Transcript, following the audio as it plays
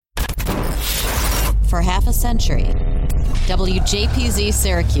For half a century, WJPZ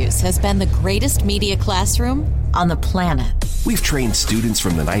Syracuse has been the greatest media classroom on the planet. We've trained students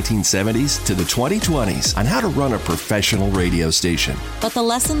from the 1970s to the 2020s on how to run a professional radio station. But the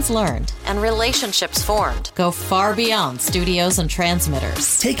lessons learned and relationships formed go far beyond studios and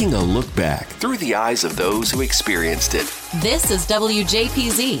transmitters. Taking a look back through the eyes of those who experienced it. This is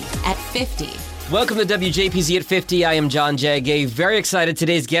WJPZ at 50. Welcome to WJPZ at 50. I am John Jagay. Very excited.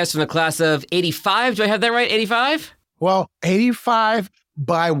 Today's guest from the class of 85. Do I have that right? 85? Well, 85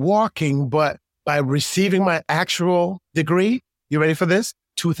 by walking, but by receiving my actual degree, you ready for this?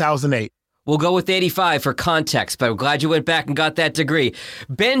 2008. We'll go with 85 for context, but I'm glad you went back and got that degree.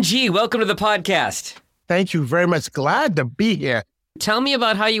 Ben G., welcome to the podcast. Thank you very much. Glad to be here. Tell me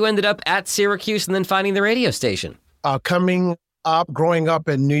about how you ended up at Syracuse and then finding the radio station. Growing up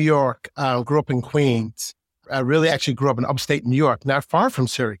in New York, grew up in Queens. I really actually grew up in upstate New York, not far from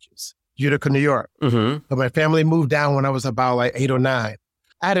Syracuse, Utica, New York. Mm-hmm. But my family moved down when I was about like 8 or 9.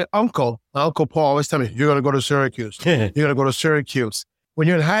 I had an uncle. My Uncle Paul always tell me, you're going to go to Syracuse. You're going to go to Syracuse. When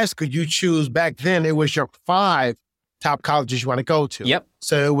you're in high school, you choose, back then, it was your 5 top colleges you want to go to. Yep.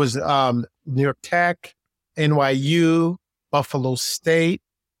 So it was New York Tech, NYU, Buffalo State,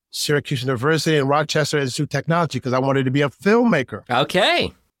 Syracuse University, and Rochester Institute of Technology, because I wanted to be a filmmaker.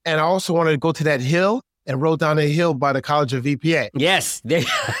 Okay. And I also wanted to go to that hill and rode down the hill by the College of VPA. Yes.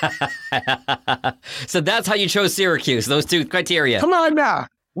 So that's how you chose Syracuse, those 2 criteria. Come on now.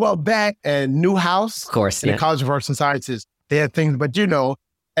 Well, back at Newhouse, of course, in the College of Arts and Sciences, they had things, but you know,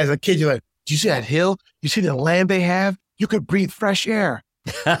 as a kid, you're like, do you see that hill? You see the land they have? You could breathe fresh air.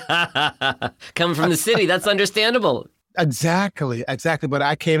 Coming from the city, that's understandable. Exactly. But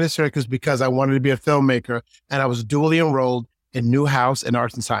I came to Syracuse because I wanted to be a filmmaker, and I was dually enrolled in Newhouse and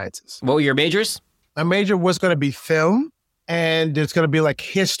Arts and Sciences. What were your majors? My major was going to be film, and it's going to be like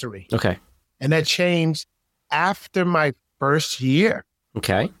history. Okay. And that changed after my first year.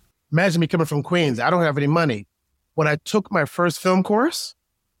 Okay. Imagine me coming from Queens. I don't have any money. When I took my first film course,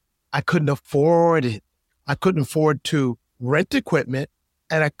 I couldn't afford it. I couldn't afford to rent equipment,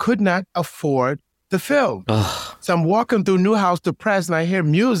 and I could not afford the film. Ugh. So I'm walking through Newhouse depressed, and I hear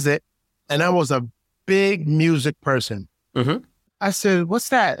music, and I was a big music person. Mm-hmm. I said, what's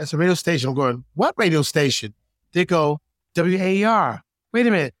that? It's a radio station. I'm going, what radio station? They go, WAER. Wait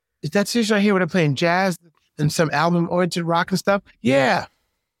a minute. Is that station right here where they're playing jazz and some album-oriented rock and stuff? Yeah.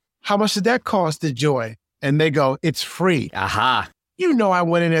 How much did that cost to join? And they go, it's free. Aha. You know, I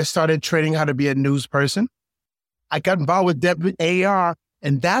went in there and started training how to be a news person. I got involved with WAER,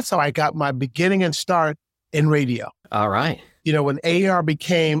 and that's how I got my beginning and start in radio. All right. You know, when AER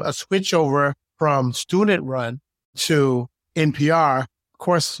became a switchover from student run to NPR, of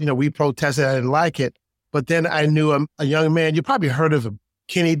course, you know, we protested. I didn't like it. But then I knew a young man, you probably heard of him,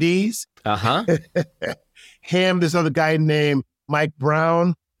 Kenny D's. Uh-huh. Him, this other guy named Mike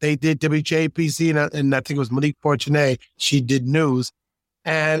Brown. They did WJPZ, and I think it was Monique Fortuné. She did news.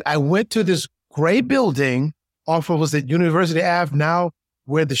 And I went to this gray building off of, was it University Ave now,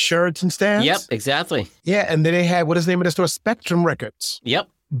 where the Sheraton stands? Yep, exactly. Yeah, and then they had, what is the name of the store? Spectrum Records. Yep.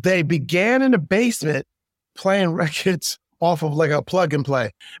 They began in the basement playing records off of like a plug and play.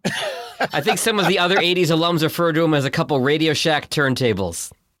 I think some of the other 80s alums refer to them as a couple Radio Shack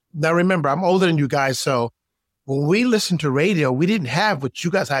turntables. Now remember, I'm older than you guys, so when we listened to radio, we didn't have what you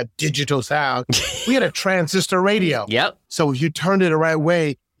guys have, digital sound. We had a transistor radio. Yep. So if you turned it the right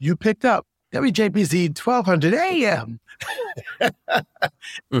way, you picked up WJPZ 1200 AM.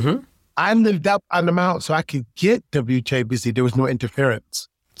 Mm-hmm. I lived up on the mountain so I could get WJPZ. There was no interference.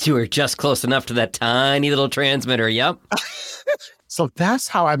 You were just close enough to that tiny little transmitter. Yep. So that's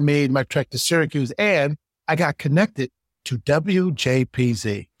how I made my trek to Syracuse, and I got connected to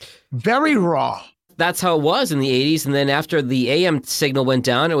WJPZ. Very raw. That's how it was in the 80s. And then after the AM signal went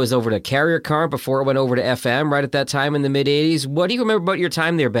down, it was over to carrier current before it went over to FM right at that time in the mid-80s. What do you remember about your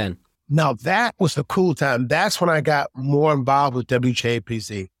time there, Ben? Now, that was a cool time. That's when I got more involved with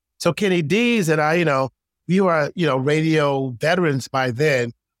WJPZ. So Kenny D's and I, you know, we were, you know, radio veterans by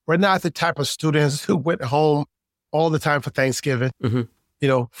then. We're not the type of students who went home all the time for Thanksgiving, mm-hmm. you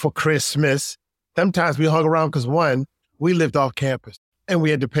know, for Christmas. Sometimes we hung around because, one, we lived off campus and we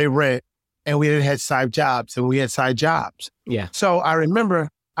had to pay rent and we had side jobs and we had side jobs. Yeah. So I remember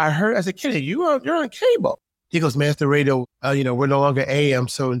I said, Kenny, you're on cable. He goes, man, it's the radio. You know, we're no longer AM.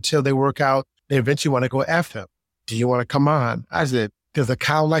 So until they work out, they eventually want to go FM. Do you want to come on? I said, does a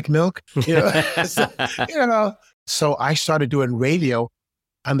cow like milk? You know, so I started doing radio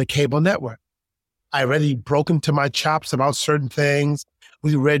on the cable network. I already broke into my chops about certain things.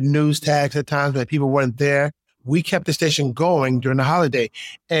 We read news tags at times that people weren't there. We kept the station going during the holiday.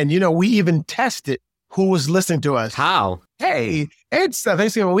 And, you know, we even tested who was listening to us. How? Hey, it's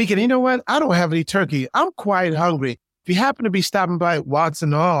Thanksgiving weekend. You know what? I don't have any turkey. I'm quite hungry. If you happen to be stopping by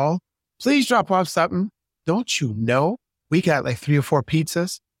Watson Hall, please drop off something. Don't you know we got like 3 or 4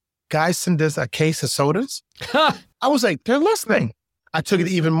 pizzas? Guys send us a case of sodas. I was like, they're listening. I took it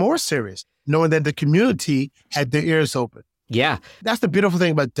even more serious, knowing that the community had their ears open. Yeah. That's the beautiful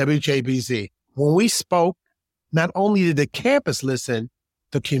thing about WJPZ. When we spoke, not only did the campus listen,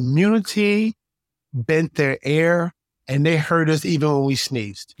 the community bent their ear and they heard us even when we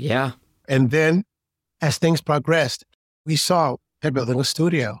sneezed. Yeah. And then as things progressed, we saw they're building a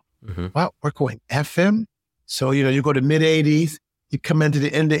studio. Mm-hmm. Wow, we're going FM. So, you go to mid 80s, you come into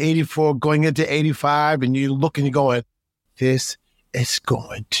the end of 84, going into 85, and you look and you're going, this is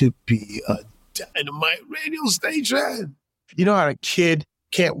going to be a dynamite radio station. You know how a kid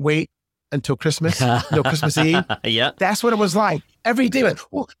can't wait until Christmas, Christmas Eve? Yeah. That's what it was like. Every day, like,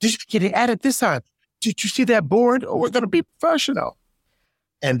 oh, did you get it added this time? Did you see that board? Oh, we're going to be professional.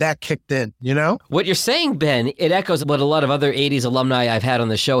 And that kicked in, What you're saying, Ben, it echoes what a lot of other 80s alumni I've had on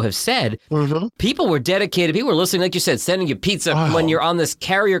the show have said. Mm-hmm. People were dedicated. People were listening, like you said, sending you pizza when you're on this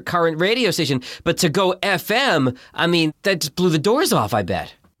carrier current radio station. But to go FM, I mean, that just blew the doors off, I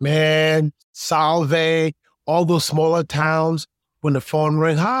bet. Man, Salve, all those smaller towns, when the phone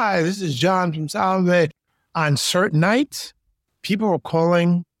rang, hi, this is John from Salve. On certain nights, people were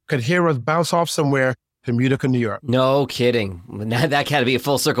calling, could hear us bounce off somewhere from Utica, New York. No kidding. That had to be a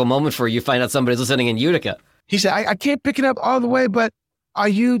full circle moment for you. You find out somebody's listening in Utica. He said, I can't pick it up all the way, but are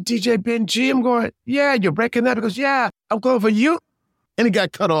you DJ Ben G? I'm going, yeah, you're breaking up. He goes, yeah, I'm calling for you. And he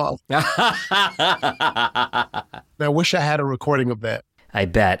got cut off. I wish I had a recording of that. I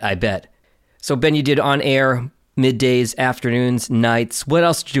bet. So, Ben, you did on air middays, afternoons, nights. What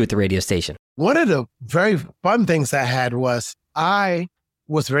else did you do at the radio station? One of the very fun things I had was I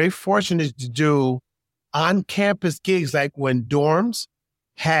was very fortunate to do on-campus gigs, like when dorms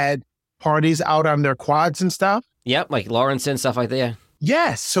had parties out on their quads and stuff. Yep, like Lawrence and stuff like that, yeah.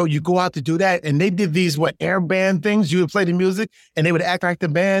 Yes, so you go out to do that, and they did these, air band things. You would play the music, and they would act like the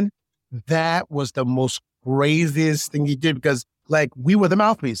band. That was the most craziest thing he did, because, we were the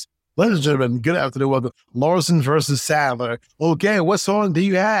mouthpiece. Ladies and gentlemen, good afternoon, welcome. Lawson versus Sadler. Okay, what song do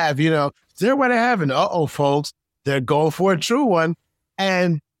you have? Stairway to Heaven. Uh-oh, folks, they're going for a true one.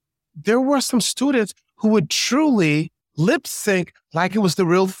 And there were some students who would truly lip sync like it was the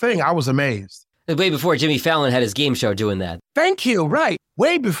real thing. I was amazed. Way before Jimmy Fallon had his game show doing that. Thank you. Right.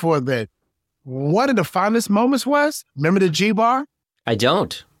 Way before that. One of the fondest moments was, remember the G Bar? I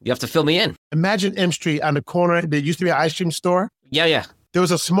don't. You have to fill me in. Imagine M Street on the corner. There used to be an ice cream store. Yeah. There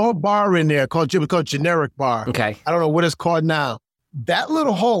was a small bar in there called Generic Bar. Okay. I don't know what it's called now. That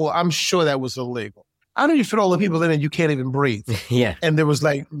little hole, I'm sure that was illegal. I know you fit all the people in and you can't even breathe. Yeah. And there was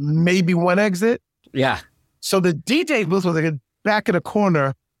maybe one exit. Yeah. So the DJ booth was back in the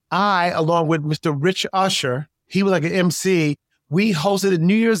corner. I, along with Mr. Rich Usher, he was like an MC. We hosted a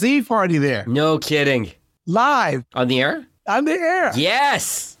New Year's Eve party there. No kidding. Live. On the air? On the air.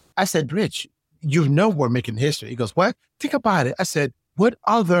 Yes. I said, Rich, we're making history. He goes, what? Think about it. I said, what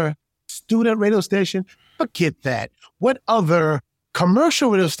other student radio station? Forget that. What other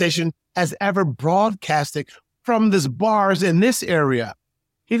commercial radio station has ever broadcasted from these bars in this area?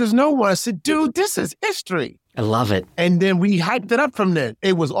 He goes, no one. I said, dude, this is history. I love it. And then we hyped it up from there.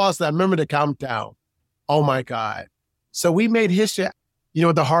 It was awesome. I remember the countdown. Oh, my God. So we made history. You know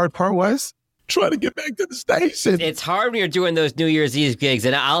what the hard part was? Trying to get back to the station. It's hard when you're doing those New Year's Eve gigs.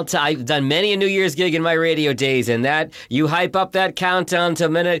 And I've done many a New Year's gig in my radio days. And that, you hype up that countdown to a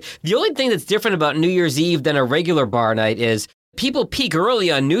minute. The only thing that's different about New Year's Eve than a regular bar night is people peak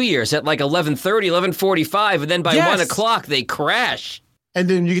early on New Year's at 11:30, 11:45. And then by 1 o'clock, they crash. And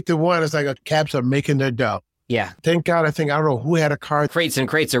then you get to one, it's cabs are making their dough. Yeah. Thank God, I don't know who had a car. Crates and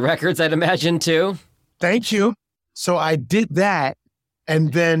crates of records, I'd imagine, too. Thank you. So I did that.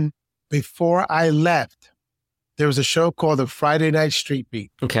 And then before I left, there was a show called the Friday Night Street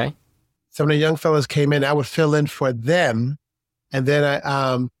Beat. Okay. Some of the young fellas came in. I would fill in for them. And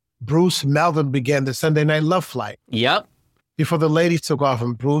then Bruce Melvin began the Sunday Night Love Flight. Yep. Before the ladies took off,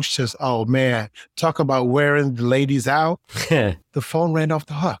 and Bruce just, oh, man, talk about wearing the ladies out. The phone ran off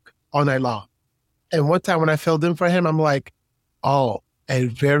the hook all night long. And one time when I filled in for him, I'm like, oh,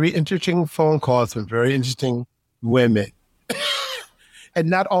 and very interesting phone calls from very interesting women. And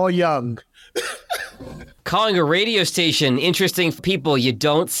not all young. Calling a radio station interesting people, you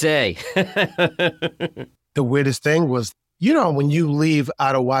don't say. The weirdest thing was, when you leave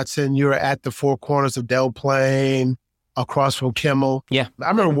out of Watson, you're at the four corners of Del Plaine, across from Kimmel. Yeah. I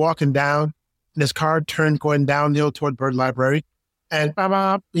remember walking down, and this car turned going downhill toward Bird Library, And and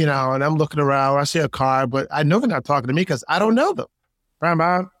I'm looking around. I see a car, but I know they're not talking to me because I don't know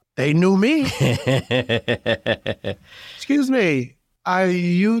them. They knew me. Excuse me, are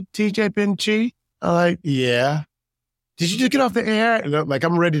you TJ Pinchi? I'm like, yeah. Did you just get off the air? And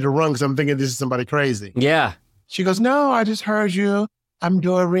I'm ready to run because I'm thinking this is somebody crazy. Yeah. She goes, no, I just heard you. I'm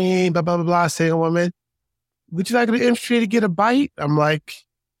Doreen, blah, blah, blah, blah, saying woman. Would you like the industry to get a bite? I'm like,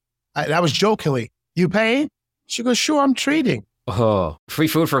 that was jokingly. You paying? She goes, sure, I'm treating. Oh, free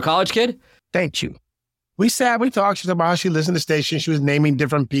food for a college kid? Thank you. We sat, we talked. She said about how she listened to the station. She was naming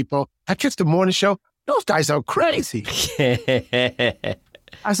different people. I kissed the morning show. Those guys are crazy.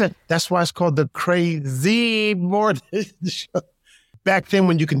 I said, that's why it's called the Crazy Morning Show. Back then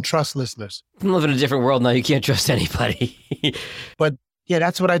when you can trust listeners. You live in a different world now. You can't trust anybody. But yeah,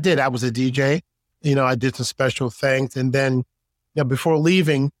 that's what I did. I was a DJ. I did some special things. And then before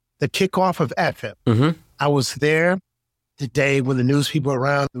leaving, the kickoff of FM, I was there the day when the news people were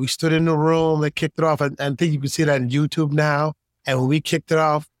around. We stood in the room. They kicked it off. I think you can see that on YouTube now. And when we kicked it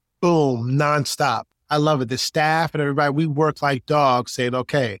off, boom, nonstop. I love it. The staff and everybody, we worked like dogs saying,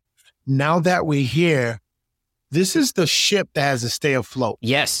 okay, now that we're here, this is the ship that has to stay afloat.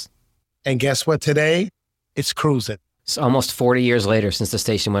 Yes. And guess what today? It's cruising. It's almost 40 years later since the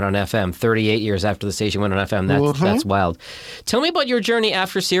station went on FM, 38 years after the station went on FM. That's wild. Tell me about your journey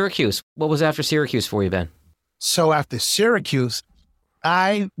after Syracuse. What was after Syracuse for you, Ben? So after Syracuse,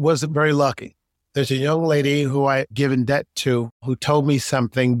 I wasn't very lucky. There's a young lady who I given debt to who told me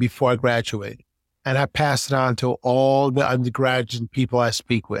something before I graduated. And I passed it on to all the undergraduates and people I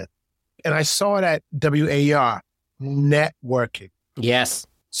speak with. And I saw it at WAR, networking. Yes.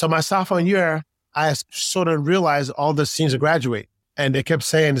 So my sophomore year, I sort of realized all the seniors are graduate. And they kept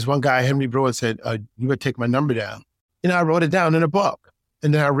saying, this one guy, Henry Brewer, said, you better take my number down. I wrote it down in a book.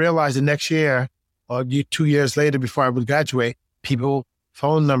 And then I realized the next year, or 2 years later before I would graduate, people,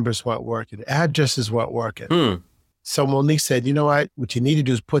 phone numbers weren't working, addresses weren't working. So Monique said, you know what you need to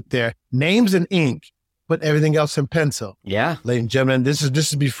do is put their names in ink, put everything else in pencil. Yeah. Ladies and gentlemen, this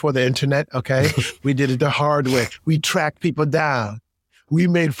is before the internet, okay? We did it the hard way. We tracked people down. We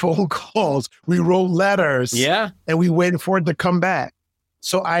made phone calls. We wrote letters. Yeah. And we waited for it to come back.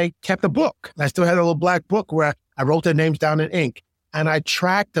 So I kept a book. I still had a little black book where I wrote their names down in ink. And I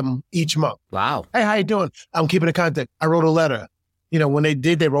tracked them each month. Wow. Hey, how you doing? I'm keeping in contact. I wrote a letter. When they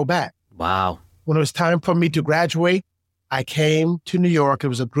did, they wrote back. Wow. When it was time for me to graduate, I came to New York. There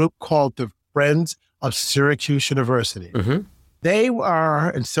was a group called the Friends of Syracuse University. They are,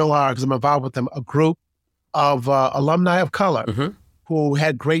 and still are, because I'm involved with them, a group of alumni of color who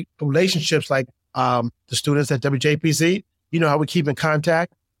had great relationships, like the students at WJPZ. You know how we keep in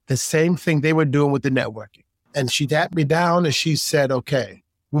contact? The same thing they were doing with the networking. And she tapped me down and she said, okay,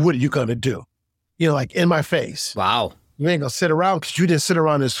 what are you going to do? Like in my face. Wow. You ain't going to sit around because you didn't sit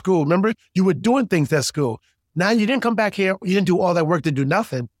around in school. Remember, you were doing things at school. Now you didn't come back here. You didn't do all that work to do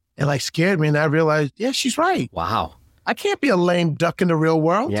nothing. And scared me. And I realized, yeah, she's right. Wow. I can't be a lame duck in the real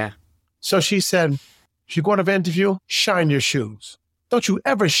world. Yeah. So she said, if you go to an interview, shine your shoes. Don't you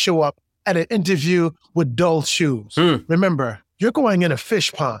ever show up at an interview with dull shoes. Remember, you're going in a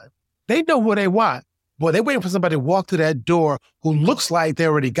fish pond. They know what they want. Boy, they're waiting for somebody to walk through that door who looks like they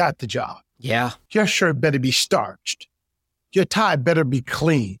already got the job. Yeah. Your shirt better be starched. Your tie better be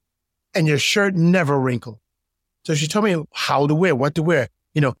clean. And your shirt never wrinkled. So she told me how to wear, what to wear.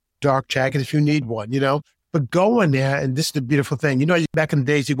 Dark jacket if you need one, But go in there, and this is the beautiful thing. Back in the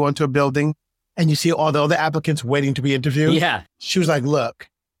days, you go into a building and you see all the other applicants waiting to be interviewed. Yeah. She was like, look,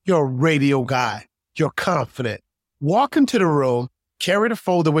 you're a radio guy. You're confident. Walk into the room, carry the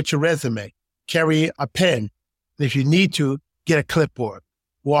folder with your resume, carry a pen. And if you need to, get a clipboard.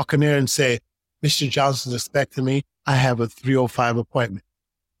 Walk in there and say, Mr. Johnson's expecting me. I have a 3:05 appointment.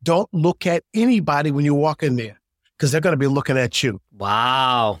 Don't look at anybody when you walk in there because they're going to be looking at you.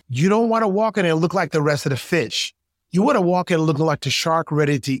 Wow. You don't want to walk in there and look like the rest of the fish. You want to walk in looking like the shark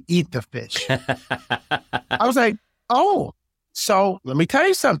ready to eat the fish. I was like, oh, so let me tell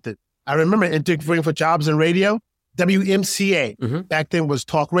you something. I remember interviewing for jobs in radio. WMCA back then was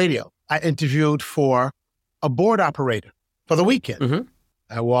talk radio. I interviewed for a board operator for the weekend.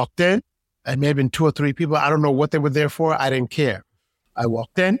 I walked in. I may have been 2 or 3 people. I don't know what they were there for. I didn't care. I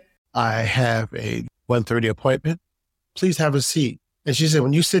walked in. I have a 1:30 appointment. Please have a seat. And she said,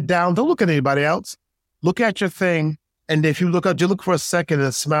 when you sit down, don't look at anybody else. Look at your thing. And if you look up, you look for a second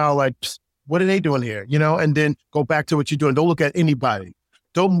and smile like, what are they doing here? And then go back to what you're doing. Don't look at anybody.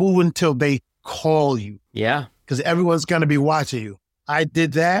 Don't move until they call you. Yeah. Because everyone's going to be watching you. I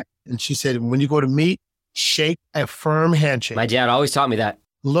did that. And she said, when you go to meet, shake a firm handshake. My dad always taught me that.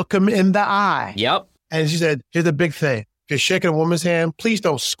 Look them in the eye. Yep. And she said, here's the big thing. If If you're shaking a woman's hand, please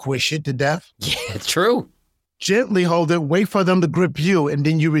don't squish it to death. Yeah, it's true. Gently hold it, wait for them to grip you, and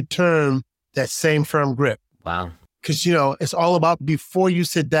then you return that same firm grip. Wow. Because, it's all about before you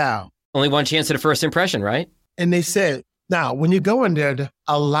sit down. Only one chance at a first impression, right? And they said, now, when you go in there, to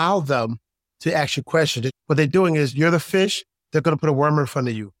allow them to ask you questions. What they're doing is, you're the fish, they're going to put a worm in front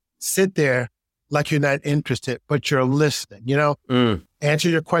of you. Sit there like you're not interested, but you're listening, Answer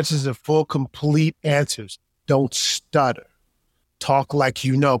your questions in full, complete answers. Don't stutter. Talk like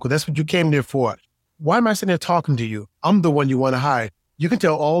you know, because that's what you came there for. Why am I sitting there talking to you? I'm the one you want to hire. You can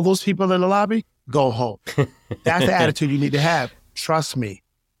tell all those people in the lobby, go home. That's the attitude you need to have. Trust me.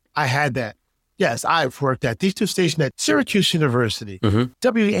 I had that. Yes, I've worked at these two stations at Syracuse University,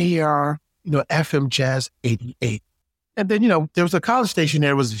 WAER, FM Jazz 88. And then, there was a college station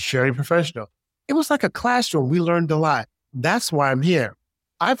there, it was very professional. It was like a classroom. We learned a lot. That's why I'm here.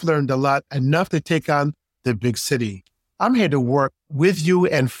 I've learned a lot, enough to take on the big city. I'm here to work with you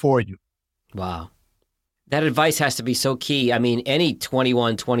and for you. Wow. That advice has to be so key. I mean, any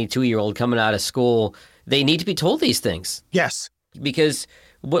 21, 22-year-old coming out of school, they need to be told these things. Yes. Because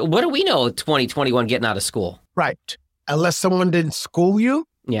what do we know 20, 21 getting out of school? Right. Unless someone didn't school you.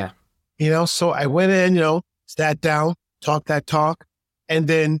 Yeah. So I went in, sat down, talked that talk, and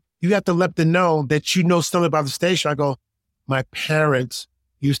then you have to let them know that you know something about the station. I go, my parents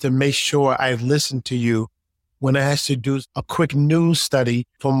used to make sure I listened to you when I had to do a quick news study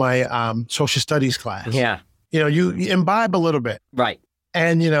for my social studies class. Yeah. You imbibe a little bit. Right.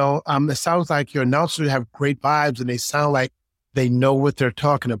 And, it sounds like your announcers have great vibes and they sound like they know what they're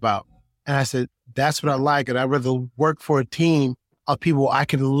talking about. And I said, that's what I like. And I'd rather work for a team of people I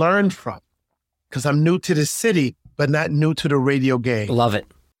can learn from, because I'm new to the city, but not new to the radio game. Love it.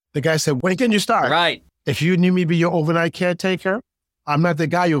 The guy said, when can you start? Right. If you need me to be your overnight caretaker, I'm not the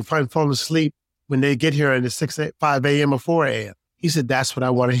guy you'll find falling asleep when they get here at 5 a.m. or 4 a.m. He said, that's what I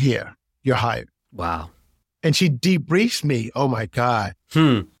want to hear. You're hired. Wow. And she debriefs me. Oh, my God.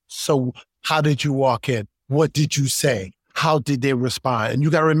 So how did you walk in? What did you say? How did they respond? And you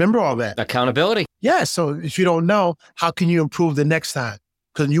got to remember all that. Accountability. Yeah. So if you don't know, how can you improve the next time?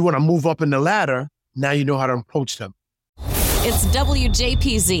 Because you want to move up in the ladder. Now you know how to approach them. It's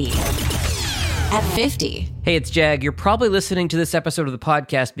WJPZ at 50. Hey, it's Jag. You're probably listening to this episode of the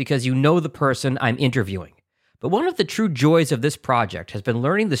podcast because you know the person I'm interviewing. But one of the true joys of this project has been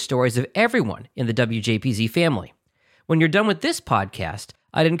learning the stories of everyone in the WJPZ family. When you're done with this podcast,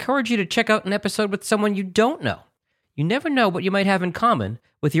 I'd encourage you to check out an episode with someone you don't know. You never know what you might have in common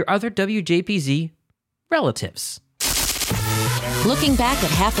with your other WJPZ relatives. Looking back at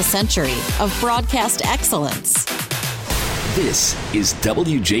half a century of broadcast excellence. This is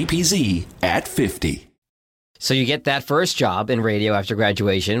WJPZ at 50. So you get that first job in radio after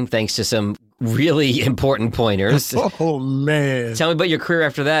graduation, thanks to some really important pointers. Oh, man. Tell me about your career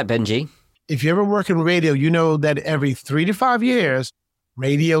after that, Benji. If you ever work in radio, you know that every 3 to 5 years,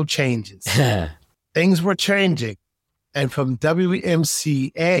 radio changes. Things were changing. And from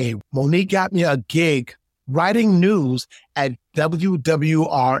WMCA, Monique got me a gig writing news at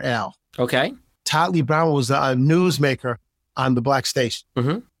WWRL. Okay. Todd Lee Brown was a newsmaker on the Black station.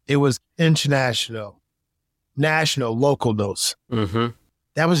 It was international, national, local news.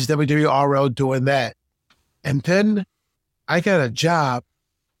 That was WWRL doing that. And then I got a job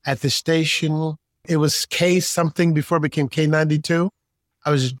at the station. It was K something before it became K92.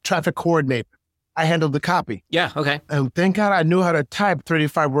 I was a traffic coordinator. I handled the copy. Yeah, okay. And thank God I knew how to type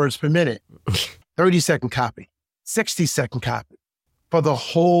 35 words per minute. 30-second copy, 60-second copy for the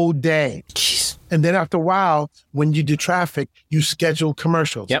whole day. Jeez. And then after a while, when you do traffic, you schedule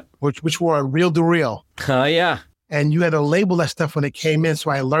commercials, which were reel-to-reel. Oh, yeah. And you had to label that stuff when it came in.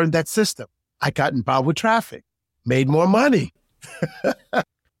 So I learned that system. I got involved with traffic, made more money.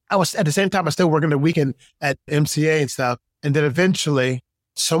 I was, at the same time, I was still working the weekend at MCA and stuff. And then eventually,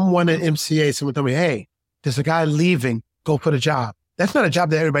 someone at MCA, someone told me, hey, there's a guy leaving, go for the job. That's not a job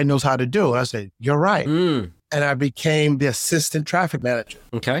that everybody knows how to do. I said, you're right. And I became the assistant traffic manager.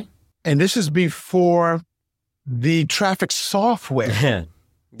 Okay. And this is before the traffic software.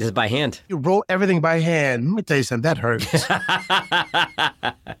 Just by hand. You wrote everything by hand. Let me tell you something, that hurts.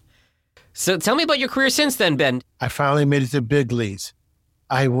 So tell me about your career since then, Ben. I finally made it to big leagues.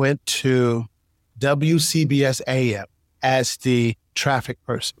 I went to WCBS AM as the traffic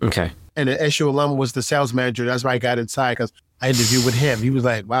person. Okay. And the SU alum was the sales manager. That's why I got inside, because I interviewed with him. He was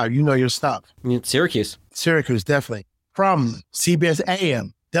like, wow, you know your stuff. Syracuse. Syracuse, definitely. From CBS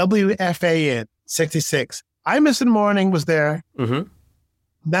AM, WFAN 66. I Miss in the Morning was there.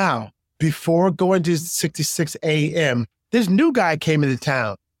 Now, before going to 66 AM, this new guy came into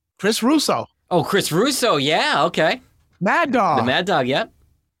town, Chris Russo. Oh, Chris Russo. Yeah, okay. Mad Dog. The Mad Dog, yep.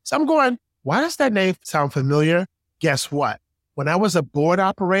 So I'm going, why does that name sound familiar? Guess what? When I was a board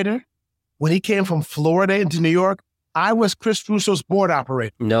operator, when he came from Florida into New York, I was Chris Russo's board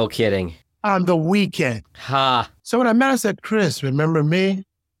operator. No kidding. On the weekend. Ha. So when I met him, I said, Chris, remember me?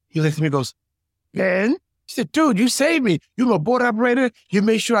 He looked at me and goes, Ben? He said, dude, you saved me. You were a board operator. You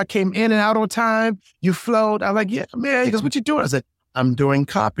made sure I came in and out on time. You flowed. I'm like, yeah, man. He goes, what you doing? I said, I'm doing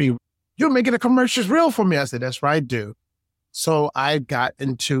copy. You're making the commercials real for me. I said, that's right, dude. So I got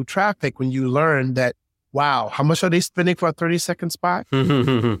into traffic when you learn that, wow, how much are they spending for a 30-second spot?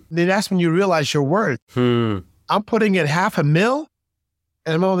 Then that's when you realize your worth. I'm putting in $500,000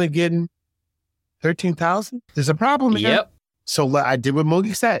 and I'm only getting 13,000. There's a problem here. Yep. So I did what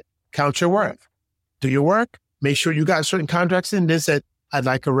Moogie said. Count your worth. Do your work. Make sure you got certain contracts in. Then said, I'd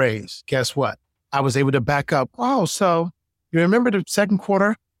like a raise. Guess what? I was able to back up. Oh, so you remember the second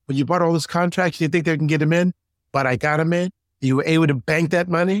quarter when you bought all those contracts, you think they can get them in, but I got them in. You were able to bank that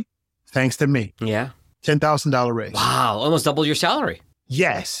money thanks to me. Yeah. $10,000 raise. Wow. Almost doubled your salary.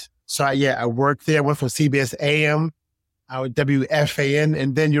 Yes. So I worked there. I went from CBS AM, I was WFAN,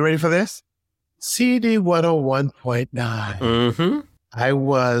 and then you ready for this? CD 101.9. Mm-hmm. I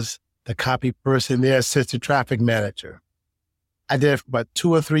was the copy person there, assistant traffic manager. I did it for about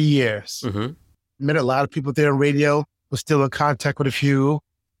 2 or 3 years. Mm-hmm. Met a lot of people there in radio, was still in contact with a few.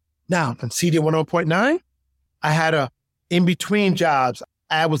 Now, from CD 101.9, I had a in-between jobs.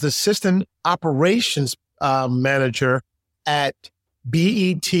 I was assistant operations manager at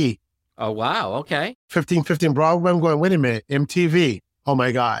BET. Oh, wow. Okay. 1515 Broadway. I'm going, wait a minute, MTV. Oh,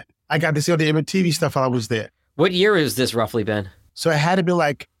 my God. I got to see all the MTV stuff while I was there. What year is this roughly, Ben? So it had to be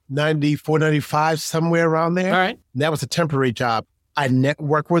like 94, 95, somewhere around there. All right. And that was a temporary job. I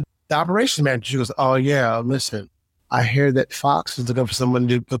networked with the operations manager. She goes, oh, yeah, listen, I hear that Fox is looking for someone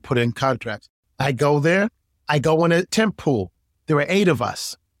to put in contracts. I go there. I go in a temp pool. There were 8 of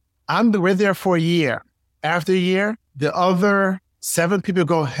us. We're there for a year. After a year, the other 7 people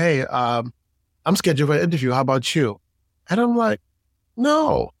go, hey, I'm scheduled for an interview. How about you? And I'm like,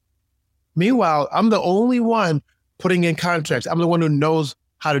 no. Meanwhile, I'm the only one putting in contracts. I'm the one who knows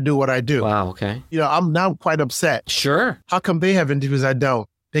how to do what I do. Wow, okay. I'm now quite upset. Sure. How come they have interviews I don't?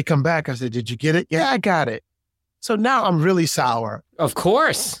 They come back. I said, did you get it? Yeah, I got it. So now I'm really sour. Of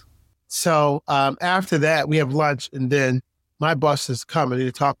course. So after that, we have lunch, and then my boss says, come, I need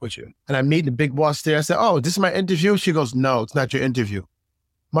to talk with you. And I meet the big boss there. I said, oh, this is my interview? She goes, no, it's not your interview.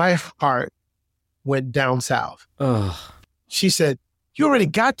 My heart went down south. Ugh. She said, you already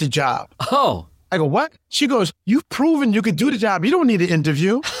got the job. Oh. I go, what? She goes, you've proven you could do the job. You don't need an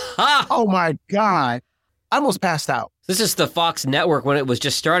interview. Oh, my God. I almost passed out. This is the Fox network when it was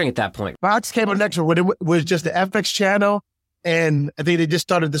just starting at that point. Fox Cable Network when it was just the FX channel, and I think they just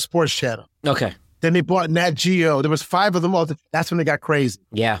started the sports channel. Okay. Then they bought Nat Geo. There was 5 of them all. That's when they got crazy.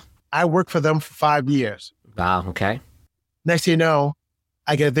 Yeah. I worked for them for 5 years. Wow, okay. Next thing you know,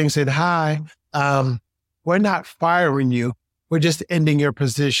 I get a thing saying, hi, we're not firing you. We're just ending your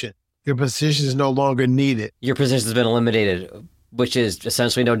position. Your position is no longer needed. Your position has been eliminated, which is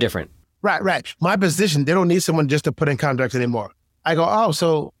essentially no different. Right. My position, they don't need someone just to put in contracts anymore. I go, oh,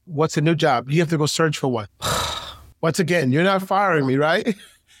 so what's a new job? You have to go search for one. Once again, you're not firing me, right?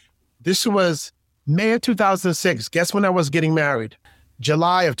 This was May of 2006. Guess when I was getting married?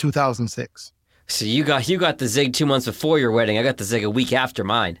 July of 2006. So you got the zig 2 months before your wedding. I got the zig a week after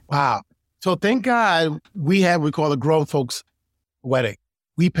mine. Wow. So thank God we call a grown folks wedding.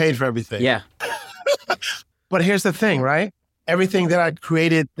 We paid for everything. Yeah. But here's the thing, right? Everything that I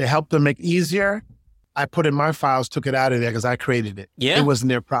created to help them make easier, I put in my files, took it out of there because I created it. Yeah. It wasn't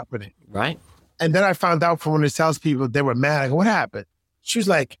their property. Right. And then I found out from one of the salespeople, they were mad. I go, what happened? She was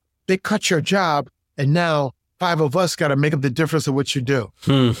like, they cut your job, and now 5 of us got to make up the difference of what you do.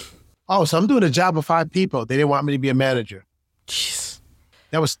 Oh, so I'm doing a job of 5 people. They didn't want me to be a manager. Jeez.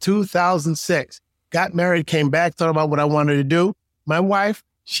 That was 2006. Got married, came back, thought about what I wanted to do. My wife,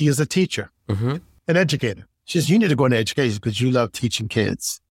 she is a teacher, an educator. She says, you need to go into education because you love teaching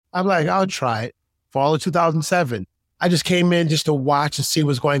kids. I'm like, I'll try it. Fall of 2007. I just came in just to watch and see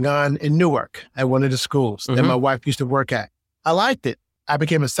what's going on in Newark at one of the schools that my wife used to work at. I liked it. I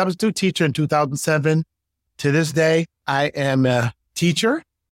became a substitute teacher in 2007. To this day, I am a teacher,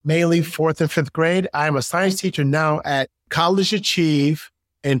 mainly 4th and 5th grade. I am a science teacher now at College Achieve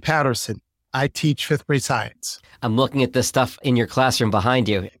in Patterson. I teach 5th grade science. I'm looking at this stuff in your classroom behind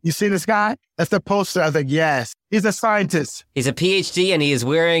you. You see this guy? That's the poster. I was like, yes, he's a scientist. He's a PhD and he is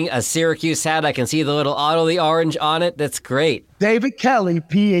wearing a Syracuse hat. I can see the little Otto the Orange on it. That's great. David Kelly,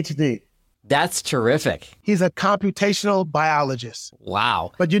 PhD. That's terrific. He's a computational biologist.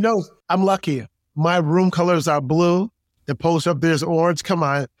 Wow. But I'm lucky. My room colors are blue. The post up there's orange. Come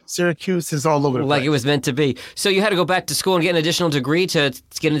on. Syracuse is all over the Like place. it was meant to be. So you had to go back to school and get an additional degree to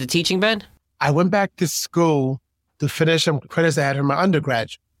get into teaching, Ben? I went back to school to finish some credits I had in my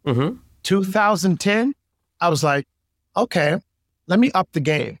undergraduate. 2010, I was like, okay, let me up the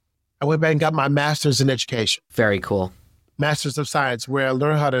game. I went back and got my master's in education. Very cool. Master's of Science, where I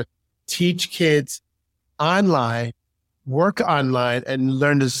learned how to teach kids online, work online, and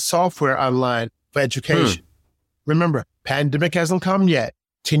learn the software online for education. Remember, pandemic hasn't come yet.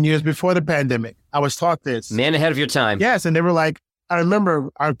 10 years before the pandemic, I was taught this. Man ahead of your time. Yes, and they were like, I remember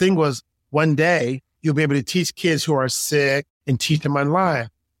our thing was one day you'll be able to teach kids who are sick and teach them online.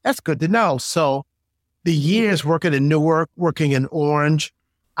 That's good to know. So the years working in Newark, working in Orange,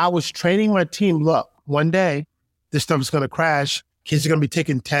 I was training my team. Look, one day this stuff is going to crash. Kids are going to be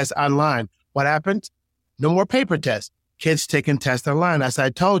taking tests online. What happened? No more paper tests. Kids taking tests online. As I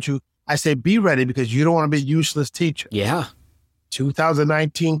told you, I said, be ready because you don't want to be a useless teacher. Yeah.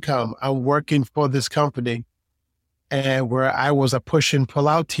 2019 come, I'm working for this company and where I was a push and pull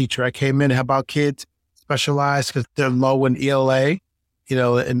out teacher. I came in to help out kids specialized because they're low in ELA,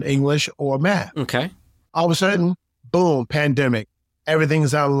 in English or math. Okay. All of a sudden, boom, pandemic.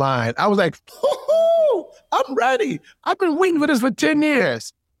 Everything's online. I was like, I'm ready. I've been waiting for this for 10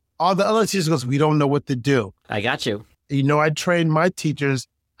 years. All the other teachers goes, we don't know what to do. I got you. I trained my teachers.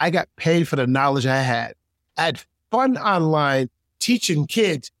 I got paid for the knowledge I had. I had fun online teaching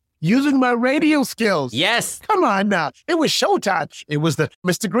kids using my radio skills. Yes. Come on now. It was showtime. It was the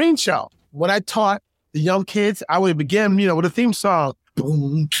Mr. Green show. When I taught the young kids, I would begin, with a theme song.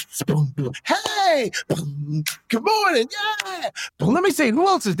 Boom, boom, boom. Hey, boom, good morning. Yeah. Boom, let me see who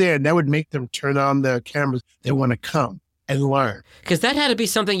else is there. And that would make them turn on their cameras. They want to come and learn. Because that had to be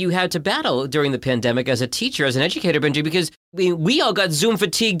something you had to battle during the pandemic as a teacher, as an educator, Benji, because we all got Zoom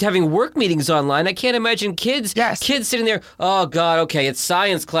fatigued having work meetings online. I can't imagine kids sitting there, oh, God, okay, it's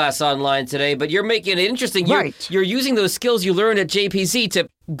science class online today, but you're making it interesting. You're using those skills you learned at JPZ to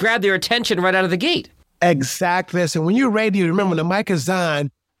grab their attention right out of the gate. Exactly. So when you're radio, remember when the mic is on,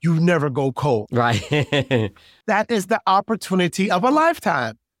 you never go cold. Right. That is the opportunity of a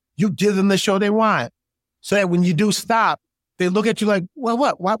lifetime. You give them the show they want. So that when you do stop, they look at you like, well,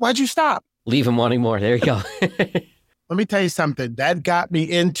 what? Why'd you stop? Leave them wanting more. There you go. Let me tell you something. That got me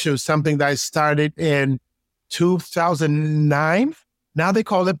into something that I started in 2009. Now they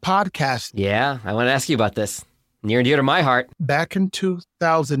call it podcasting. Yeah, I want to ask you about this. Near and dear to my heart. Back in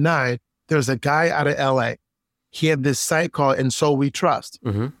 2009, there's a guy out of LA. He had this site called And So We Trust.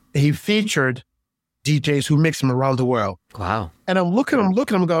 Mm-hmm. He featured DJs who mix them around the world. Wow. And I'm looking at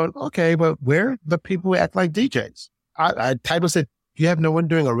him going, okay, but where are the people who act like DJs? I typed and said, you have no one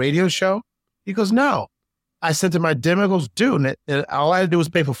doing a radio show? He goes, no. I said to my demo, goes, dude, and all I had to do was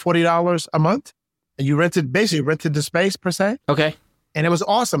pay for $40 a month. And you basically rented the space per se. Okay. And it was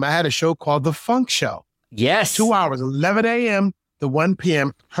awesome. I had a show called The Funk Show. Yes. 2 hours, 11 a.m. to 1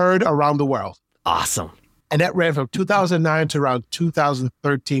 p.m., heard around the world. Awesome. And that ran from 2009 to around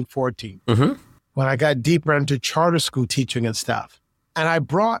 2013, 14. Mm-hmm. When I got deeper into charter school teaching and stuff. And I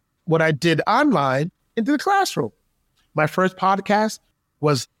brought what I did online into the classroom. My first podcast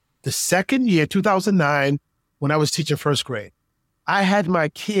was the second year, 2009, when I was teaching first grade. I had my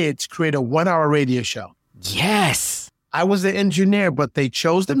kids create a 1-hour radio show. Yes. I was the engineer, but they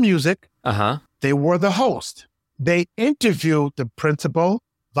chose the music. Uh-huh. They were the host. They interviewed the principal,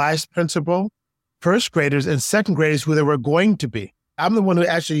 vice principal, first graders, and second graders who they were going to be. I'm the one who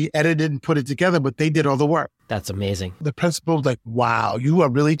actually edited and put it together, but they did all the work. That's amazing. The principal was like, wow, you are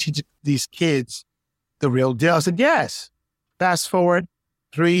really teaching these kids the real deal. I said, yes. Fast forward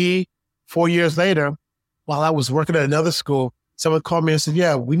 3-4 years later, while I was working at another school, someone called me and said,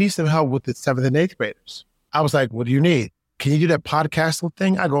 yeah, we need some help with the 7th and 8th graders. I was like, what do you need? Can you do that podcasting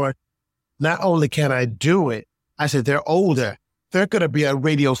thing? I go, not only can I do it, I said, they're older. They're going to be a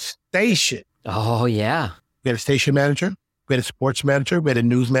radio station. Oh, yeah. We had a station manager. We had a sports manager. We had a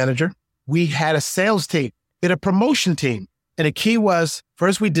news manager. We had a sales team. We had a promotion team. And the key was,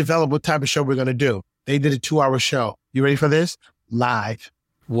 first we developed what type of show we're going to do. They did a 2-hour show. You ready for this? Live.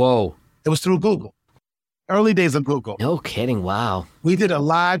 Whoa. It was through Google. Early days of Google. No kidding. Wow. We did a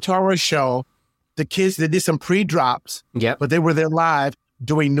live 2-hour show. The kids, they did some pre-drops. Yep. But they were there live,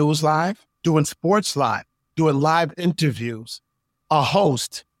 doing news live, doing sports live, doing live interviews. A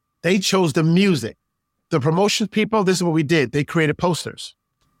host. They chose the music. The promotion people, this is what we did. They created posters.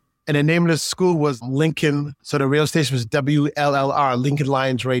 And the name of the school was Lincoln. So the radio station was WLLR, Lincoln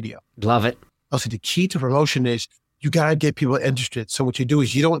Lions Radio. Love it. Also, the key to promotion is you got to get people interested. So what you do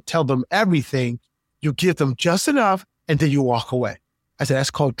is you don't tell them everything. You give them just enough, and then you walk away. I said,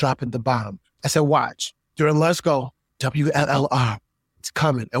 that's called dropping the bomb. I said, watch. During Let's Go, WLLR, it's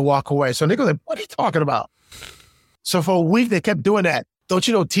coming, and walk away. So they go like, what are you talking about? So for a week, they kept doing that. Don't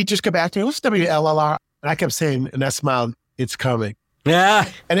you know, teachers kept asking me, what's WLLR? And I kept saying, and I smiled, it's coming. Yeah.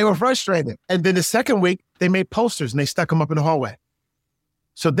 And they were frustrated. And then the second week, they made posters and they stuck them up in the hallway.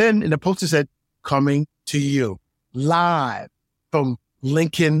 So then in the poster said, coming to you, live from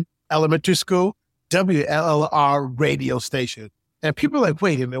Lincoln Elementary School, WLLR radio station. And people were like,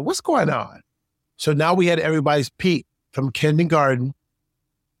 wait a minute, what's going on? So now we had everybody's peak from kindergarten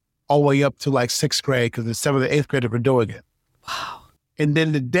all the way up to like 6th grade, because the 7th and 8th grade were doing it. Wow. And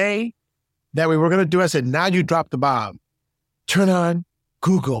then the day that we were going to do, I said, now you drop the bomb. Turn on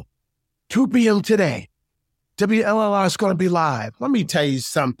Google, 2 p.m. today. WLLR is going to be live. Let me tell you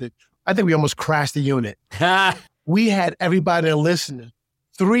something. I think we almost crashed the unit. We had everybody listening.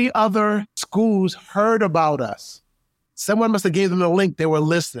 3 other schools heard about us. Someone must have gave them the link. They were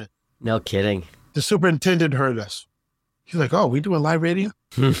listening. No kidding. The superintendent heard us. He's like, oh, we doing live radio?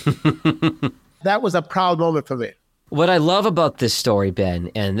 That was a proud moment for me. What I love about this story, Ben,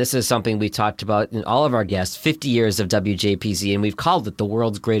 and this is something we talked about in all of our guests, 50 years of WJPZ, and we've called it the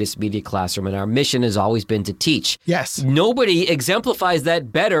world's greatest media classroom, and our mission has always been to teach. Yes. Nobody exemplifies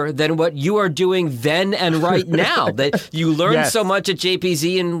that better than what you are doing then and right now. That you learned so much at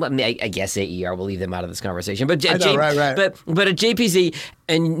JPZ, and I mean, I guess AER, we'll leave them out of this conversation, but right. But at JPZ,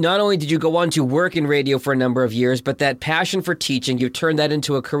 and not only did you go on to work in radio for a number of years, but that passion for teaching, you've turned that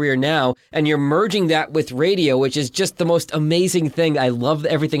into a career now, and you're merging that with radio, which is just the most amazing thing. I love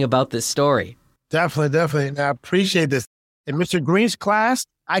everything about this story. Definitely. And I appreciate this. In Mr. Green's class,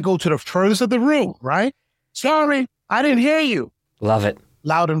 I go to the furthest of the room, right? Sorry, I didn't hear you. Love it.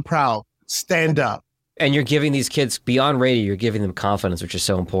 Loud and proud. Stand up. And you're giving these kids, beyond radio, you're giving them confidence, which is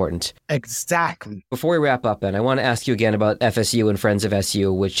so important. Exactly. Before we wrap up, Ben, I want to ask you again about FSU and Friends of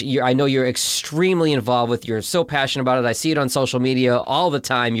SU, which I know you're extremely involved with. You're so passionate about it. I see it on social media all the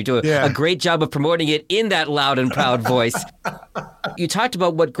time. You do a great job of promoting it in that loud and proud voice. You talked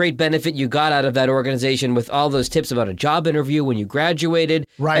about what great benefit you got out of that organization with all those tips about a job interview when you graduated.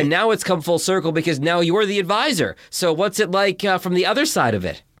 Right. And now it's come full circle because now you're the advisor. So what's it like from the other side of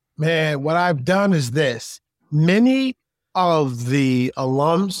it? Man, what I've done is this. Many of the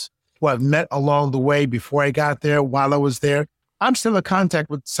alums who I've met along the way before I got there, while I was there, I'm still in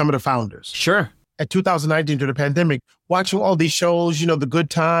contact with some of the founders. Sure. At 2019, during the pandemic, watching all these shows, the Good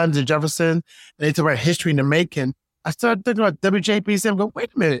Times and Jefferson, and they talk about history in the making. I started thinking about WJPZ and go,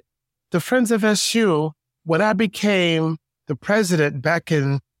 wait a minute. The Friends of SU, when I became the president back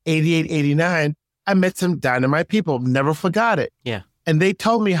in 88, 89, I met some dynamite people. Never forgot it. Yeah. And they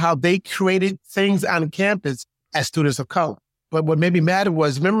told me how they created things on campus as students of color. But what made me mad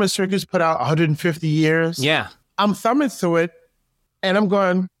was, remember Syracuse put out 150 years? Yeah. I'm thumbing through it, and I'm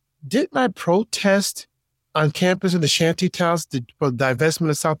going, didn't I protest on campus in the shanty towns for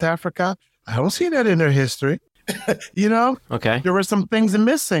divestment of South Africa? I don't see that in their history. Okay. There were some things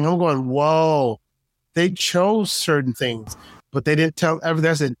missing. I'm going, whoa. They chose certain things, but they didn't tell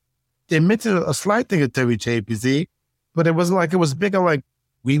everything. I said, they mentioned a slight thing at WJPZ, but it wasn't like it was big. I'm like,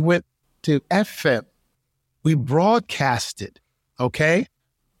 we went to FM. We broadcasted, okay?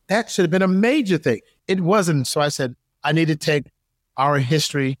 That should have been a major thing. It wasn't. So I said, I need to take our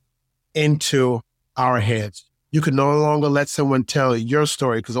history into our heads. You can no longer let someone tell your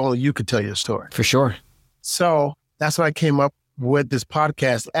story because only you could tell your story. For sure. So that's why I came up with this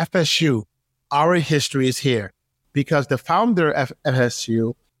podcast, FSU, Our History is Here. Because the founder of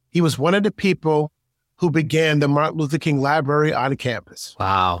FSU, he was one of the people who began the Martin Luther King Library on campus.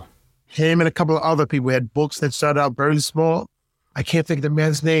 Wow. Him and a couple of other people had books that started out very small. I can't think of the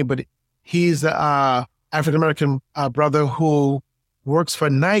man's name, but he's an African-American brother who works for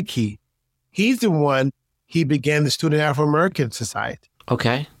Nike. He's the one, he began the Student Afro-American Society.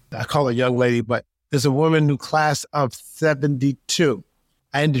 Okay. I call her a young lady, but there's a woman who class of 72.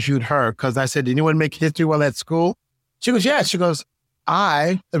 I interviewed her because I said, did anyone make history while at school? She goes, yes. She goes,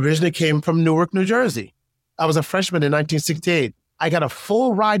 I originally came from Newark, New Jersey. I was a freshman in 1968. I got a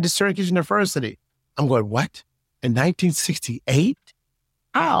full ride to Syracuse University. I'm going, what? In 1968?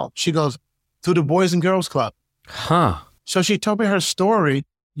 How? She goes, through the Boys and Girls Club. Huh. So she told me her story.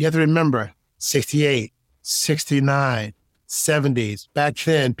 You have to remember, 68, 69, 70s. Back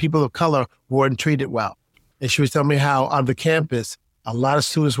then, people of color weren't treated well. And she was telling me how on the campus, a lot of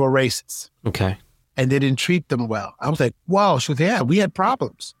students were racist. Okay. And they didn't treat them well. I was like, wow. She was, yeah, we had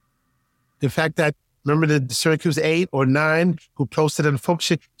problems. The fact that, remember the Syracuse 8 or 9 who posted in folk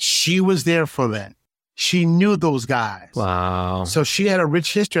shit? She was there for that. She knew those guys. Wow. So she had a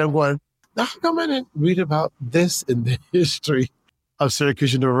rich history. I'm going, now come in and read about this in the history of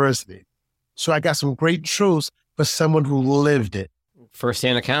Syracuse University. So I got some great truths but someone who lived it.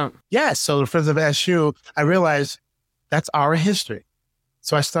 First-hand account. Yes. So the Friends of SU, I realized that's our history.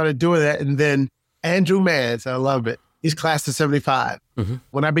 So I started doing that. And then Andrew Mans, I love it. He's class of 75. Mm-hmm.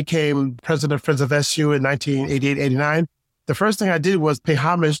 When I became president of Friends of SU in 1988, 89, the first thing I did was pay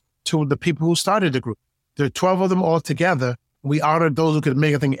homage to the people who started the group. There are 12 of them all together. We honored those who could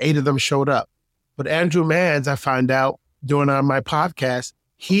make, I think 8 of them showed up. But Andrew Mans, I found out during my podcast,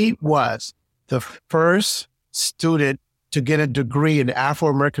 he was the first student to get a degree in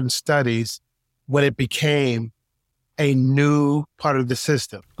Afro-American studies when it became a new part of the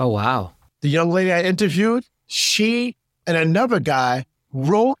system. Oh, wow. The young lady I interviewed, she and another guy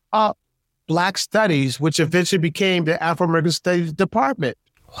wrote up Black Studies, which eventually became the Afro-American Studies Department.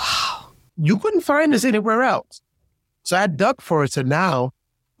 Wow. You couldn't find this anywhere else. So I dug for it. So now,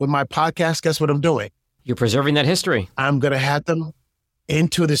 with my podcast, guess what I'm doing? You're preserving that history. I'm going to have them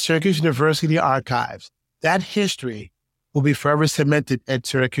into the Syracuse University archives. That history will be forever cemented at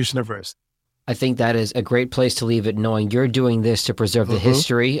Syracuse University. I think that is a great place to leave it, knowing you're doing this to preserve the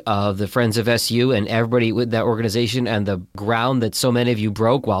history of the Friends of SU and everybody with that organization and the ground that so many of you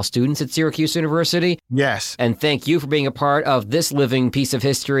broke while students at Syracuse University. Yes. And thank you for being a part of this living piece of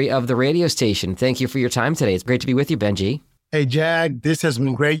history of the radio station. Thank you for your time today. It's great to be with you, Benji. Hey, Jag, this has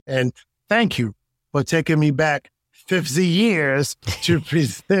been great. And thank you for taking me back 50 years to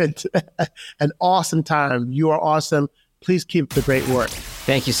present an awesome time. You are awesome. Please keep the great work.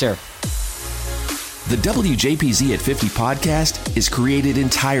 Thank you, sir. The WJPZ at 50 podcast is created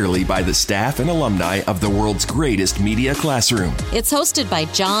entirely by the staff and alumni of the world's greatest media classroom. It's hosted by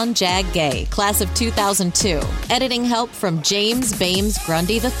John Jag Gay, class of 2002. Editing help from James Bames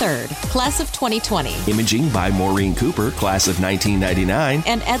Grundy III, class of 2020. Imaging by Maureen Cooper, class of 1999.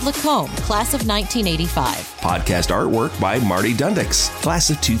 And Ed Lacombe, class of 1985. Podcast artwork by Marty Dundix,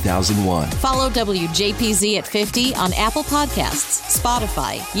 class of 2001. Follow WJPZ at 50 on Apple Podcasts,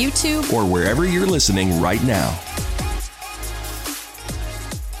 Spotify, YouTube, or wherever you're listening right now.